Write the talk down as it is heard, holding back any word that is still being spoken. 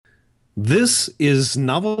This is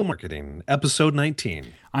Novel Marketing, episode 19.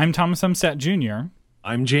 I'm Thomas Umstattd Jr.,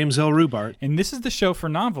 I'm James L. Rubart. and this is the show for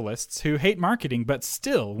novelists who hate marketing but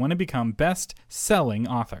still want to become best-selling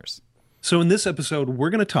authors. So, in this episode, we're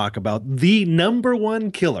going to talk about the number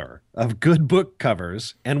one killer of good book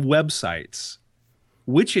covers and websites,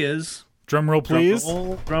 which is, Drum roll, please.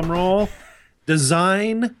 drum roll,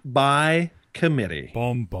 design by committee.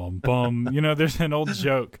 Bum, bum, bum. There's an old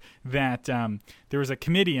joke that there was a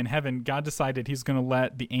committee in heaven. God decided he's going to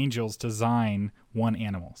let the angels design one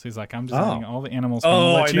animal. So he's like, I'm designing all the animals. I'm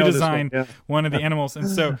going to let you design one of the animals. And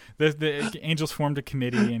so the angels formed a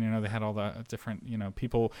committee, and, they had all the different,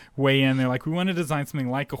 people weigh in. They're like, we want to design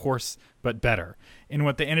something like a horse, but better. And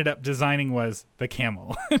what they ended up designing was the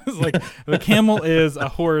camel. It's like, the camel is a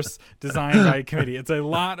horse designed by a committee. It's a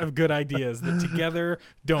lot of good ideas that together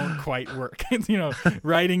don't quite work.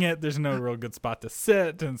 Writing it, there's no real good spot to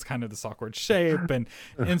sit, and it's kind of this awkward shape.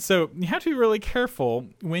 And so you have to be really careful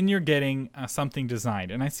when you're getting something designed.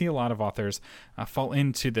 And I see a lot of authors fall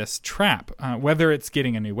into this trap, whether it's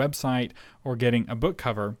getting a new website or getting a book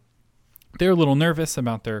cover. They're a little nervous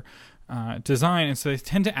about their design, and so they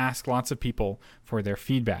tend to ask lots of people for their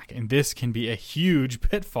feedback. And this can be a huge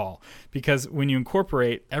pitfall, because when you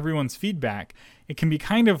incorporate everyone's feedback, it can be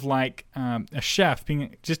kind of like a chef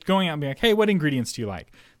just going out and being like, hey, what ingredients do you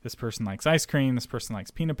like? This person likes ice cream. This person likes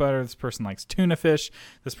peanut butter. This person likes tuna fish.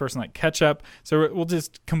 This person likes ketchup. So we'll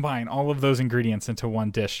just combine all of those ingredients into one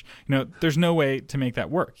dish. There's no way to make that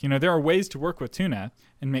work. There are ways to work with tuna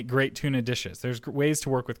and make great tuna dishes. There's ways to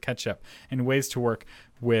work with ketchup and ways to work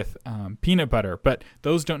with peanut butter, but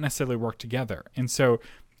those don't necessarily work together. And so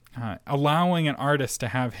allowing an artist to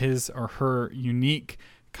have his or her unique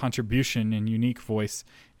contribution and unique voice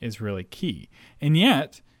is really key. And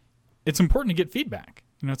yet, it's important to get feedback.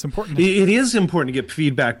 It's important. It is important to get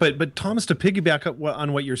feedback, but Thomas, to piggyback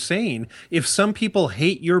on what you're saying, if some people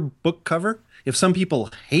hate your book cover, if some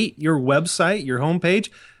people hate your website, your homepage,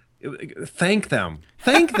 thank them.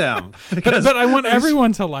 Thank them. But I want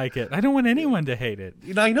everyone to like it. I don't want anyone to hate it.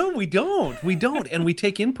 I know we don't, and we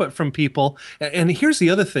take input from people. And here's the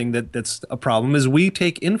other thing that's a problem is we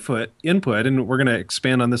take input, and we're going to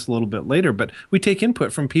expand on this a little bit later. But we take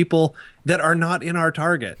input from people that are not in our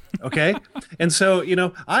target. Okay, and so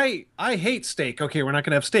I hate steak. Okay, we're not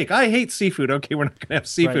going to have steak. I hate seafood. Okay, we're not going to have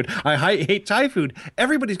seafood. Right. I hate Thai food.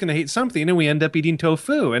 Everybody's going to hate something, and we end up eating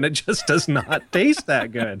tofu, and it just does not taste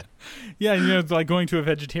that good. Yeah, it's like going to a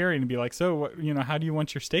vegetarian and be like, so what, how do you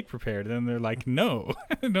want your steak prepared? And they're like, no,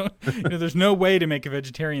 there's no way to make a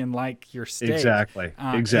vegetarian like your steak. Exactly.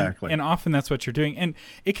 And often that's what you're doing. And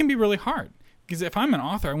it can be really hard, because if I'm an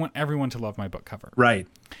author, I want everyone to love my book cover. Right.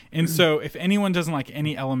 And so if anyone doesn't like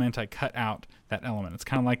any element, I cut out that element. It's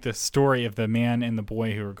kind of like the story of the man and the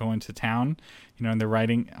boy who are going to town, and they're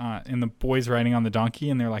riding, and the boy's riding on the donkey,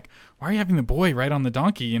 and they're like, why are you having the boy ride on the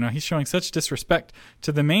donkey? He's showing such disrespect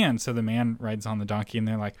to the man. So the man rides on the donkey, and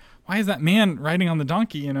they're like, why is that man riding on the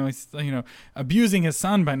donkey? He's, abusing his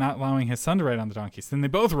son by not allowing his son to ride on the donkey. So then they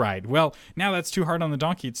both ride. Well, now that's too hard on the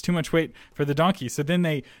donkey. It's too much weight for the donkey. So then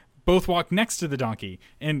they both walk next to the donkey,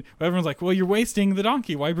 and everyone's like, well, you're wasting the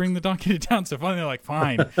donkey. Why bring the donkey to town? So finally they're like,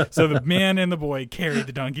 fine. So the man and the boy carried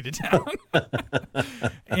the donkey to town.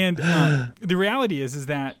 And the reality is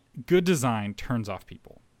that good design turns off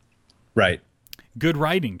people. Right. Good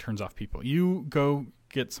writing turns off people. You go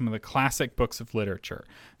get some of the classic books of literature,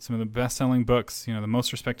 some of the best-selling books, the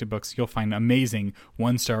most respected books, you'll find amazing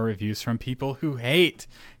one-star reviews from people who hate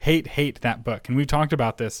that book. And we've talked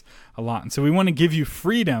about this a lot. And so we want to give you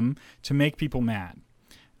freedom to make people mad.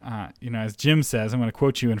 As Jim says, I'm going to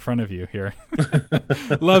quote you in front of you here.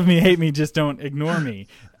 Love me, hate me, just don't ignore me.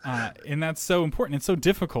 And that's so important. It's so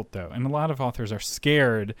difficult, though. And a lot of authors are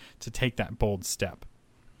scared to take that bold step.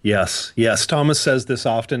 Yes. Thomas says this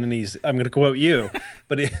often, and I'm going to quote you,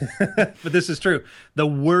 but but this is true. The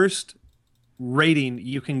worst rating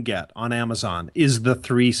you can get on Amazon is the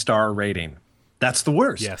 3-star rating. That's the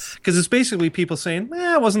worst. Yes. Because it's basically people saying,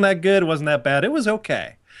 it wasn't that good, it wasn't that bad, it was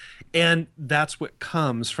okay. And that's what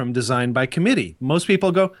comes from design by committee. Most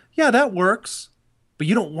people go, yeah, that works. But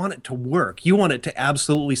you don't want it to work. You want it to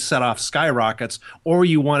absolutely set off skyrockets, or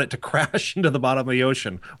you want it to crash into the bottom of the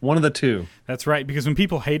ocean. One of the two. That's right, because when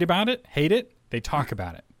people hate it, they talk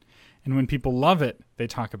about it. And when people love it, they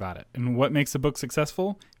talk about it. And what makes a book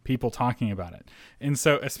successful? People talking about it. And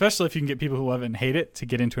so, especially if you can get people who love it and hate it to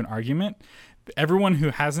get into an argument, everyone who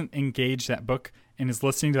hasn't engaged that book and is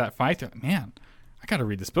listening to that fight, they're like, man, I got to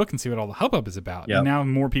read this book and see what all the hubbub is about. Yep. And now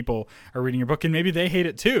more people are reading your book, and maybe they hate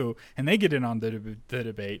it too, and they get in on the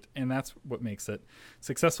debate, and that's what makes it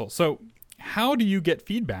successful. So how do you get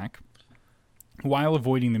feedback while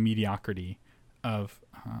avoiding the mediocrity of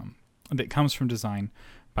that comes from design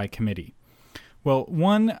by committee? Well,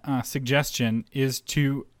 one suggestion is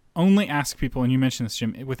to only ask people, and you mentioned this,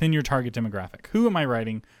 Jim, within your target demographic. Who am I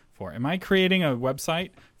writing for? Am I creating a website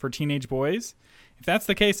for teenage boys? If that's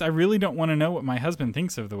the case, I really don't want to know what my husband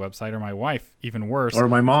thinks of the website, or my wife, even worse. Or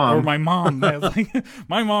my mom. Or my mom.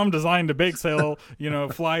 My mom designed a bake sale,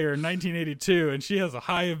 flyer in 1982, and she has a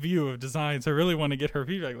high view of design, so I really want to get her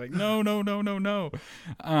feedback. Like, no.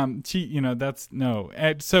 That's no.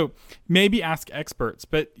 And so maybe ask experts,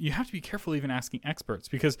 but you have to be careful even asking experts,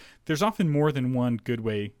 because there's often more than one good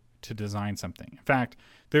way to design something. In fact,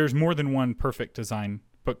 there's more than one perfect design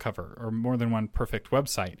book cover or more than one perfect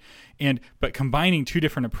website. But combining two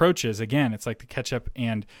different approaches, again, it's like the ketchup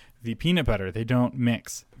and the peanut butter. They don't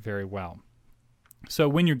mix very well. So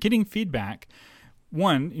when you're getting feedback,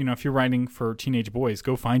 one, if you're writing for teenage boys,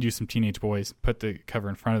 go find you some teenage boys, put the cover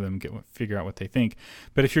in front of them, figure out what they think.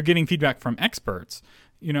 But if you're getting feedback from experts,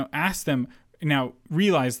 ask them. Now,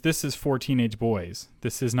 realize this is for teenage boys.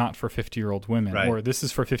 This is not for 50-year-old women. Right. Or this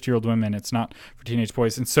is for 50-year-old women. It's not for teenage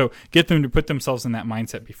boys. And so get them to put themselves in that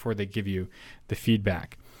mindset before they give you the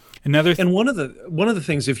feedback. And one of the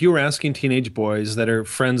things, if you were asking teenage boys that are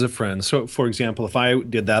friends of friends, so for example, if I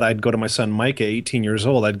did that, I'd go to my son Micah, 18 years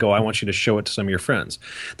old. I'd go, I want you to show it to some of your friends.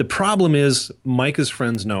 The problem is Micah's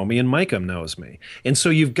friends know me and Micah knows me. And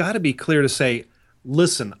so you've got to be clear to say,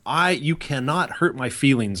 listen, you cannot hurt my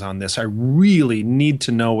feelings on this. I really need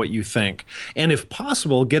to know what you think. And if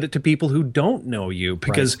possible, get it to people who don't know you,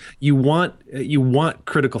 because right. you want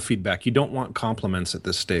critical feedback. You don't want compliments at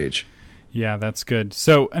this stage. Yeah, that's good.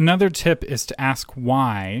 So another tip is to ask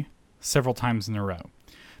why several times in a row,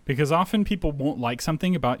 because often people won't like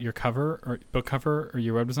something about your cover or book cover or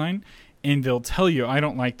your web design, and they'll tell you, I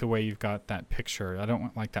don't like the way you've got that picture. I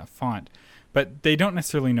don't like that font. But they don't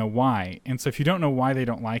necessarily know why. And so if you don't know why they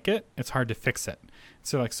don't like it, it's hard to fix it.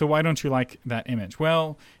 So why don't you like that image?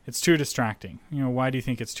 Well, it's too distracting. Why do you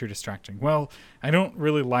think it's too distracting? Well, I don't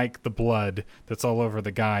really like the blood that's all over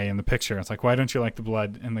the guy in the picture. It's like, why don't you like the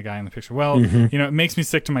blood in the guy in the picture? Well, it makes me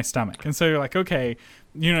sick to my stomach. And so you're like, okay,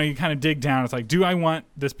 you kind of dig down. It's like, do I want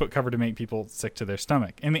this book cover to make people sick to their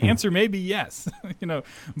stomach? And the answer may be yes. Blood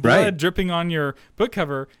right. dripping on your book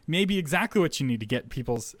cover may be exactly what you need to get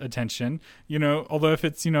people's attention. Although if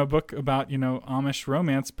it's, a book about, Amish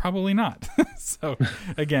romance, probably not. So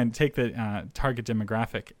again, take the target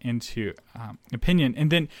demographic into opinion. And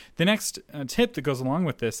then the next tip that goes along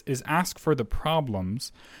with this is ask for the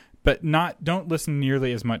problems, but don't listen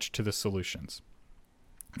nearly as much to the solutions.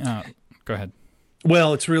 Go ahead.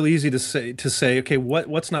 Well, it's really easy to say, okay,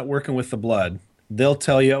 what's not working with the blood? They'll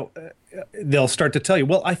start to tell you,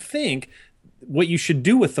 well, I think what you should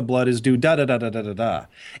do with the blood is do da da da da da da da.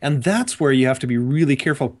 And that's where you have to be really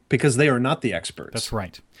careful, because they are not the experts. That's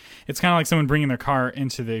right. It's kind of like someone bringing their car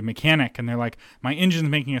into the mechanic and they're like, my engine's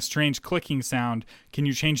making a strange clicking sound. Can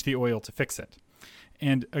you change the oil to fix it?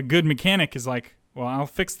 And a good mechanic is like, well, I'll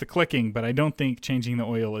fix the clicking, but I don't think changing the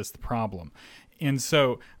oil is the problem. And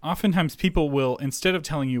so oftentimes people will, instead of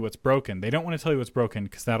telling you what's broken, they don't want to tell you what's broken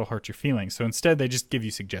because that'll hurt your feelings. So instead they just give you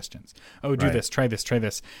suggestions. Oh, do this, try this, try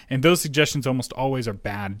this. And those suggestions almost always are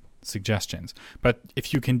bad suggestions. But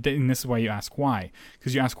if you can, and this is why you ask why,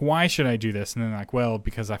 because you ask, why should I do this? And then like, well,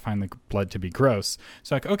 because I find the blood to be gross.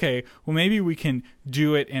 So like, okay, well, maybe we can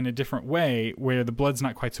do it in a different way where the blood's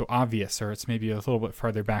not quite so obvious, or it's maybe a little bit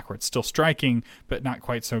farther back where it's still striking, but not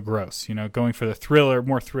quite so gross, going for the thriller,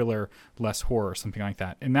 more thriller, less horror, something like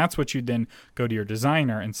that. And that's what you then go to your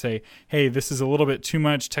designer and say, hey, this is a little bit too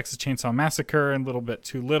much Texas Chainsaw Massacre and a little bit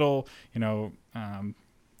too little,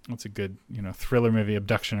 what's a good, thriller movie,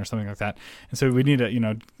 Abduction or something like that. And so we need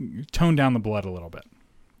to, tone down the blood a little bit.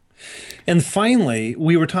 And finally,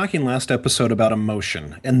 we were talking last episode about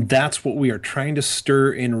emotion, and that's what we are trying to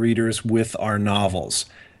stir in readers with our novels.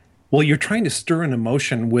 Well, you're trying to stir an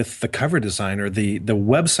emotion with the cover design or the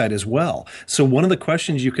website as well. So one of the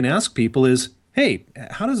questions you can ask people is, hey,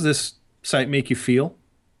 how does this site make you feel?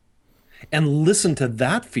 And listen to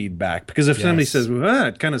that feedback, because if somebody says, well,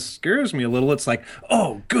 it kind of scares me a little, it's like,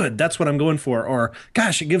 oh, good, that's what I'm going for. Or,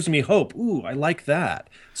 gosh, it gives me hope. Ooh, I like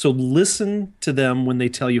that. So listen to them when they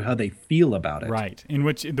tell you how they feel about it. Right. In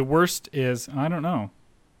which the worst is, I don't know,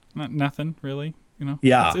 nothing really.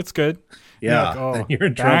 Yeah, it's good. Yeah, you're like, you're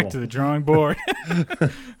in back trouble. to the drawing board.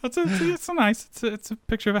 It's so nice. It's a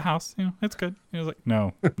picture of a house. It's good. It's like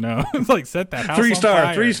no. It's like set that house 3 on star,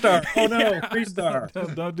 fire. 3 star. Oh no, 3 star.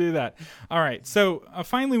 Don't do that. All right. So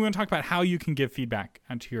finally, we want to talk about how you can give feedback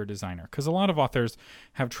to your designer, because a lot of authors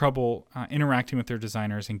have trouble interacting with their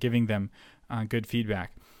designers and giving them good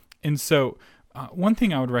feedback. And so one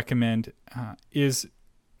thing I would recommend is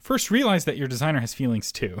first realize that your designer has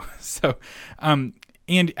feelings too. So,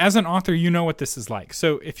 and as an author, you know what this is like.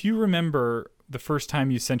 So if you remember the first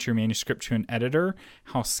time you sent your manuscript to an editor,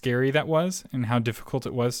 how scary that was and how difficult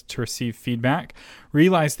it was to receive feedback,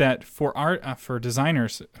 realize that for for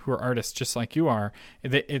designers who are artists just like you are,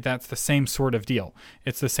 that's the same sort of deal.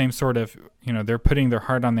 It's the same sort of, they're putting their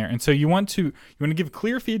heart on there. And so you want to give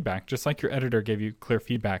clear feedback, just like your editor gave you clear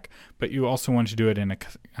feedback, but you also want to do it in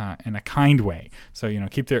a kind way. So,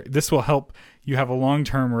 this will help you have a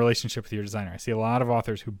long-term relationship with your designer. I see a lot of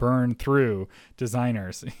authors who burn through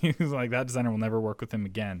designers. Like, that designer will never work with them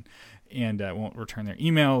again, and won't return their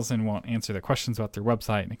emails and won't answer their questions about their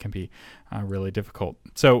website, and it can be really difficult.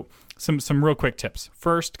 So some real quick tips.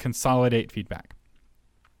 First, consolidate feedback.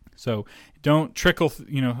 So don't trickle,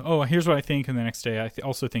 here's what I think, and the next day I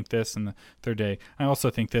also think this, and the third day I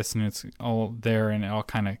also think this, and it's all there, and it all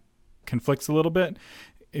kind of conflicts a little bit.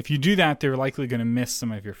 If you do that, they're likely going to miss some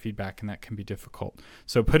of your feedback, and that can be difficult.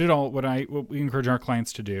 So put it all, what we encourage our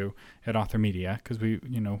clients to do at Author Media, because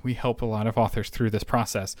we help a lot of authors through this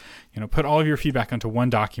process, put all of your feedback onto one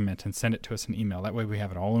document and send it to us in email. That way we have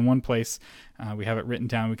it all in one place. We have it written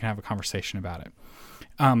down. We can have a conversation about it.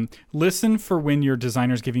 Listen for when your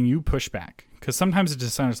designer's giving you pushback, because sometimes the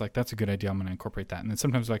designer's like, that's a good idea, I'm going to incorporate that. And then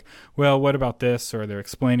sometimes like, well, what about this? Or they're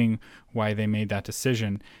explaining why they made that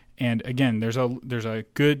decision. And again, there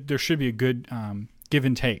should be a good give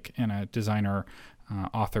and take in a designer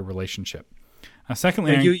author relationship.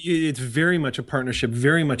 Secondly, it's very much a partnership,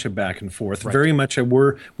 very much a back and forth, right. Very much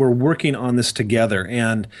we're working on this together.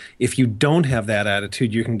 And if you don't have that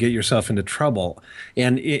attitude, you can get yourself into trouble.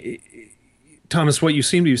 And Thomas, what you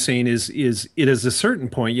seem to be saying is it is a certain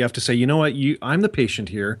point you have to say, you know what, I'm the patient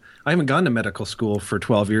here. I haven't gone to medical school for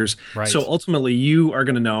 12 years. Right. So ultimately you are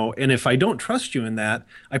going to know. And if I don't trust you in that,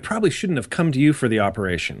 I probably shouldn't have come to you for the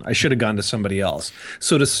operation. I should have gone to somebody else.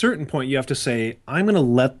 So at a certain point, you have to say, I'm going to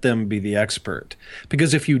let them be the expert.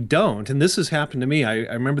 Because if you don't, and this has happened to me, I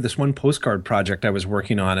remember this one postcard project I was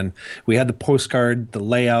working on, and we had the postcard, the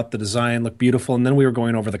layout, the design looked beautiful, and then we were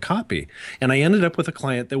going over the copy. And I ended up with a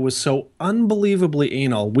client that was so unbelievably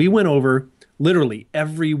anal. We went over literally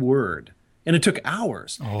every word. And it took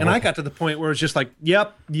hours. Oh. And I got to the point where it was just like,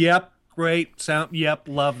 yep, great, sound, yep,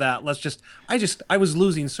 love that. I was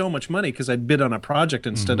losing so much money because I'd bid on a project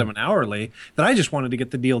instead of an hourly, that I just wanted to get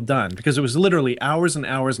the deal done, because it was literally hours and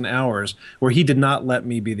hours and hours where he did not let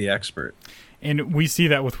me be the expert. And we see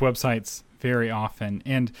that with websites very often.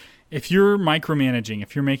 And if you're micromanaging,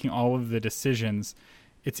 if you're making all of the decisions,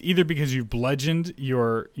 it's either because you've bludgeoned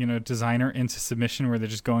your designer into submission where they're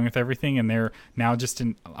just going with everything and they're now just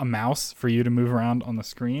a mouse for you to move around on the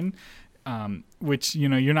screen, which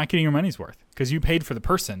you're not getting your money's worth, because you paid for the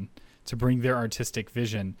person to bring their artistic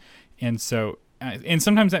vision. And so and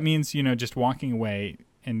sometimes that means just walking away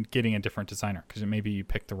and getting a different designer, because maybe you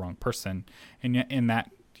picked the wrong person, and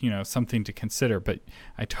that something to consider. But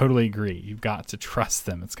I totally agree, you've got to trust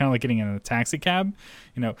them. It's kind of like getting in a taxi cab.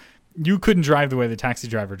 You couldn't drive the way the taxi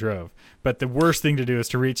driver drove, but the worst thing to do is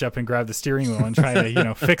to reach up and grab the steering wheel and try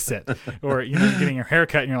to, fix it. Or, getting your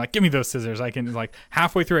haircut and you're like, give me those scissors. I can,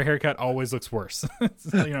 halfway through a haircut always looks worse.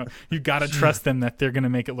 So, you've got to trust them that they're going to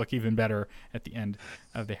make it look even better at the end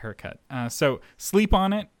of the haircut. So sleep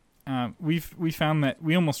on it. We found that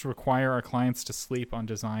we almost require our clients to sleep on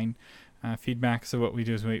design feedback. So what we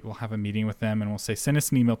do is we'll have a meeting with them and we'll say, send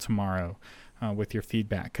us an email tomorrow with your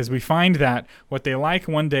feedback, because we find that what they like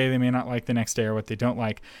one day they may not like the next day, or what they don't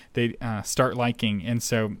like they start liking. And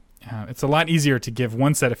so it's a lot easier to give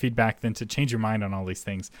one set of feedback than to change your mind on all these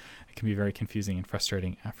things. It can be very confusing and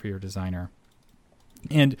frustrating for your designer.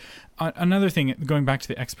 And another thing, going back to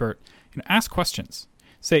the expert, ask questions.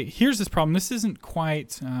 Say, here's this problem. This isn't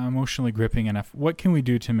quite emotionally gripping enough. What can we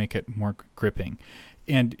do to make it more gripping?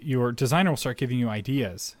 And your designer will start giving you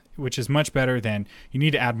ideas, which is much better than, you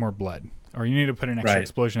need to add more blood, or you need to put an extra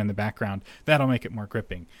explosion in the background. That'll make it more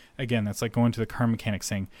gripping. Again, that's like going to the car mechanic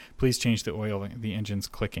saying, please change the oil, the engine's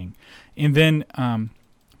clicking. And then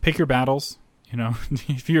pick your battles.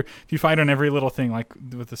 If you fight on every little thing, like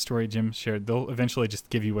with the story Jim shared, they'll eventually just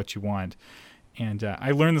give you what you want. And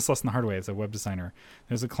I learned this lesson the hard way as a web designer.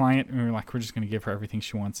 There's a client, and we were like, we're just going to give her everything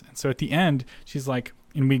she wants. And so at the end, she's like,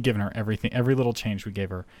 and we'd given her everything, every little change we gave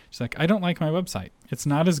her. She's like, I don't like my website. It's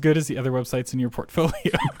not as good as the other websites in your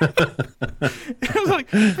portfolio. I was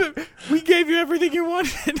like, we gave you everything you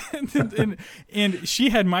wanted. and she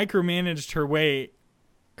had micromanaged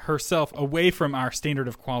herself away from our standard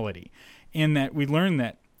of quality. And that we learned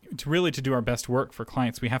that to do our best work for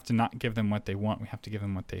clients, we have to not give them what they want. We have to give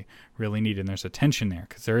them what they really need. And there's a tension there,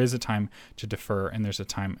 because there is a time to defer and there's a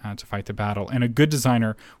time to fight the battle. And a good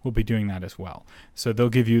designer will be doing that as well. So they'll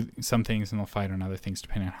give you some things and they'll fight on other things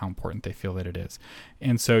depending on how important they feel that it is.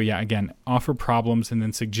 And so, yeah, again, offer problems and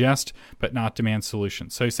then suggest but not demand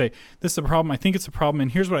solutions. So you say, this is a problem, I think it's a problem,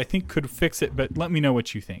 and here's what I think could fix it, but let me know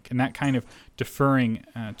what you think. And that kind of deferring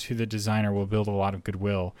to the designer will build a lot of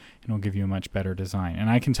goodwill and will give you a much better design. And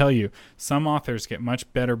I can tell you, some authors get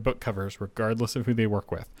much better book covers regardless of who they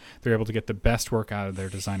work with. They're able to get the best work out of their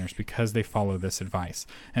designers because they follow this advice.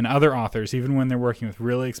 And other authors, even when they're working with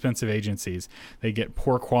really expensive agencies, they get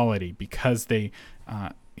poor quality because they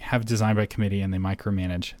have design by committee and they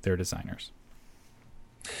micromanage their designers.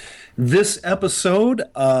 This episode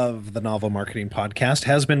of the Novel Marketing Podcast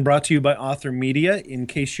has been brought to you by Author Media. In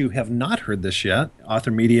case you have not heard this yet,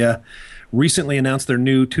 Author Media recently announced their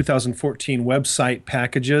new 2014 website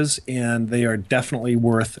packages, and they are definitely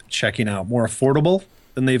worth checking out. More affordable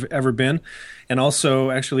than they've ever been, and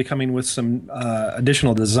also actually coming with some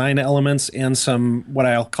additional design elements and some what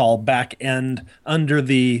I'll call back end, under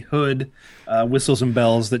the hood whistles and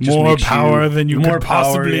bells that just more makes power than you could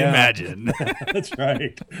possibly yeah. imagine. That's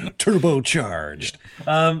right, turbocharged.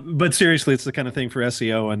 But seriously, it's the kind of thing for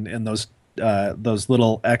SEO and those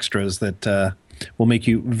little extras that will make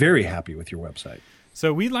you very happy with your website.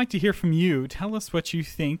 So we'd like to hear from you. Tell us what you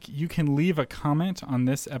think. You can leave a comment on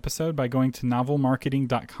this episode by going to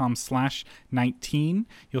novelmarketing.com/19.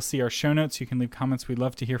 You'll see our show notes. You can leave comments. We'd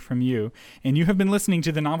love to hear from you. And you have been listening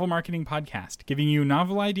to the Novel Marketing Podcast, giving you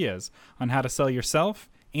novel ideas on how to sell yourself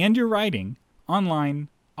and your writing online,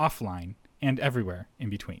 offline, and everywhere in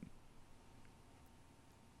between.